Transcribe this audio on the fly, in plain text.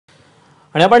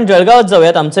आणि आपण जळगावात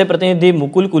जाऊयात। आमचे प्रतिनिधी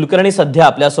मुकुल कुलकर्णी सध्या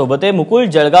आपल्या सोबत आहे। मुकुल,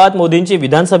 जळगावात मोदींची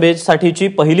विधानसभेसाठीची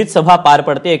पहिलीच सभा पार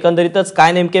पडते। एकंदरीतच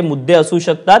काय नेमके मुद्दे असू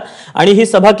शकतात आणि ही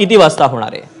सभा किती वाजता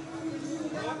होणार आहे?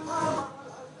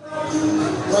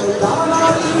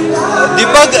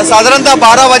 दीपक, साधारणतः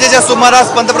 12 वाजेच्या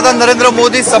सुमारास पंतप्रधान नरेंद्र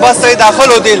मोदी सभास्थळी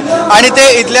दाखल होतील आणि ते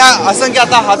इथल्या असंख्य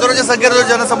आता हजारोच्या संख्येचा जो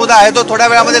जनसमुदाय आहे तो थोड्या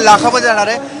वेळामध्ये लाखामध्ये जाणार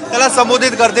आहे, त्याला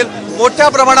संबोधित करतील। मोठ्या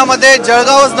प्रमाणामध्ये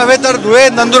जळगावच नव्हे तर धुळे,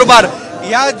 नंदुरबार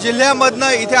या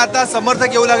जिल्ह्यामधनं इथे आता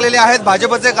समर्थक येऊ लागलेले आहेत।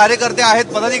 भाजपचे कार्यकर्ते आहेत,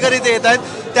 पदाधिकारी ते येत आहेत,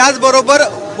 त्याचबरोबर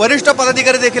वरिष्ठ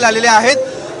पदाधिकारी देखील आलेले आहेत।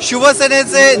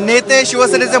 शिवसेनेचे नेते,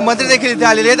 शिवसेनेचे मंत्री देखील इथे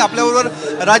आलेले आहेत।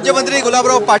 आपल्याबरोबर राज्यमंत्री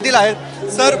गुलाबराव पाटील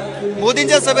आहेत। सर,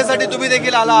 मोदींच्या सभेसाठी तुम्ही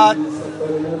देखील आला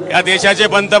आहात। या देशाचे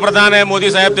पंतप्रधान आहे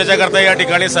मोदी साहेब, त्याच्याकरता या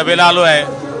ठिकाणी सभेला आलो आहे।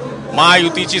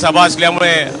 महायुतीची सभा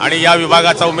असल्यामुळे आणि या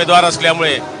विभागाचा उमेदवार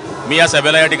असल्यामुळे मी या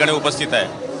सभेला या ठिकाणी उपस्थित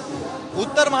आहे।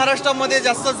 उत्तर महाराष्ट्रामध्ये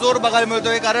जास्त जोर बघायला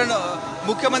मिळतोय, कारण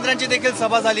मुख्यमंत्र्यांची देखील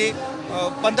सभा झाली,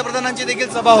 पंतप्रधानांची देखील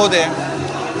सभा होते।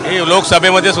 हे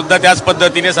लोकसभेमध्ये सुद्धा त्याच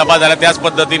पद्धतीने सभा झाल्या, त्याच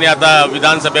पद्धतीने आता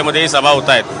विधानसभेमध्येही सभा होत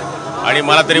आहेत आणि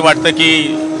मला तरी वाटतं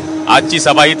की आजची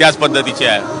सभा ही त्याच पद्धतीची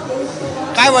आहे।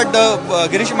 काय वाटतं,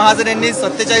 गिरीश महाजन यांनी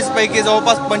 47 पैकी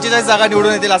जवळपास 45 जागा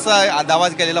निवडून येतील असा दावा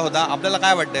केलेला होता, आपल्याला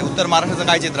काय वाटतंय उत्तर महाराष्ट्राचं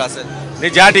काय चित्र असेल?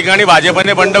 ज्या ठिकाणी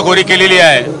भाजपने बंडखोरी केलेली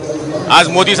आहे, आज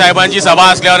मोदी साहेबांची सभा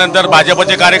असल्यानंतर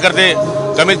भाजपचे कार्यकर्ते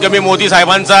कमीत कमी मोदी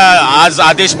साहेबांचा आज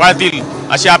आदेश पाळतील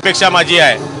अशी अपेक्षा माझी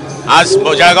आहे। आज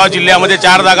जळगाव जिल्ह्यामध्ये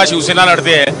 4 जागा शिवसेना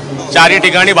लढते आहे, 4ही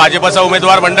ठिकाणी भाजपचा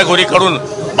उमेदवार बंडखोरी करून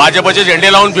भाजपचे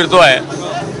झेंडे लावून फिरतोय,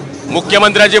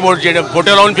 मुख्यमंत्र्यांचे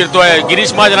फोटो लावून फिरतोय,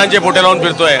 गिरीश महाजनांचे फोटो लावून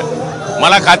फिरतोय।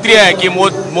 मला खात्री आहे की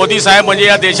मोदी साहेब म्हणजे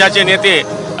या देशाचे नेते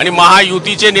आणि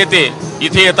महायुतीचे नेते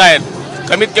इथे येत आहेत।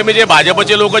 कमीत कमी जे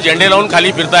भाजपचे लोक झेंडे लावून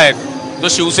खाली फिरतायत, तो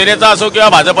शिवसेनेचा असो किंवा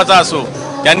भाजपचा असो,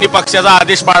 त्यांनी पक्षाचा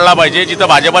आदेश पाळला पाहिजे। जिथं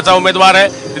भाजपचा उमेदवार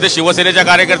आहे तिथे शिवसेनेच्या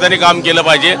कार्यकर्त्यांनी काम केलं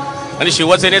पाहिजे आणि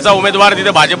शिवसेनेचा उमेदवार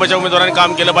तिथे भाजपच्या उमेदवारांनी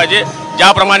काम केलं पाहिजे।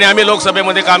 ज्याप्रमाणे आम्ही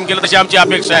लोकसभेमध्ये काम केलं तशी आमची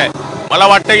अपेक्षा आहे। मला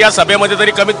वाटतं या सभेमध्ये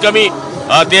तरी कमीत कमी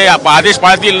ते आदेश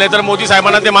पाळतील, नाहीतर मोदी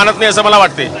साहेबांना ते मानत नाही असं मला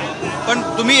वाटते। पण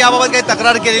तुम्ही याबाबत काही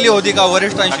तक्रार केलेली होती का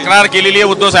वरिष्ठांशी? तक्रार केलेली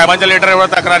आहे, उद्धव साहेबांच्या लेटरवर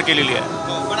तक्रार केलेली आहे,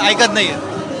 पण ऐकत नाहीये,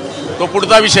 तो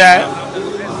पुढचा विषय आहे।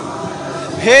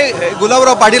 हे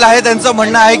गुलाबराव पाटील आहे, त्यांचं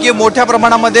म्हणणं आहे की मोठ्या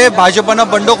प्रमाणामध्ये भाजपनं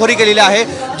बंडखोरी केलेली आहे।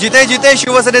 जिथे जिथे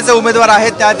शिवसेनेचे उमेदवार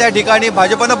आहेत त्या त्या ठिकाणी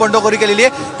भाजपनं बंडखोरी केलेली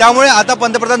आहे। त्यामुळे आता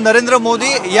पंतप्रधान नरेंद्र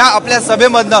मोदी या आपल्या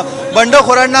सभेमधनं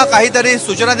बंडखोरांना काहीतरी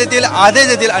सूचना देतील, आदेश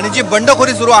देतील आणि जी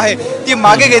बंडखोरी सुरू आहे ती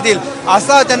मागे घेतील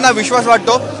असा त्यांना विश्वास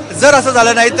वाटतो। जर असं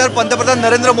झालं नाही तर पंतप्रधान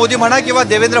नरेंद्र मोदी म्हणा किंवा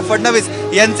देवेंद्र फडणवीस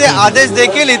यांचे आदेश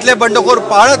देखील इथले बंडखोर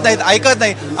पाळत नाहीत, ऐकत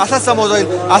नाही असा समज होईल,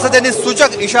 असा त्यांनी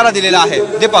सूचक इशारा दिलेला आहे।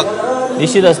 दीपक,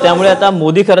 निश्चितच त्यामुळे आता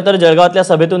मोदी खरं तर जळगावातल्या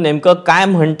सभेतून नेमकं काय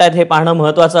म्हणतात हे पाहणं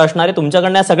महत्त्वाचं असणार आहे।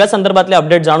 तुमच्याकडनं या सगळ्या संदर्भातले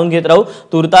अपडेट जाणून घेत राहू।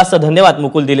 तुर्तास धन्यवाद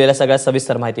मुकुल, दिलेल्या सगळ्या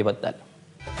सविस्तर माहितीबद्दल।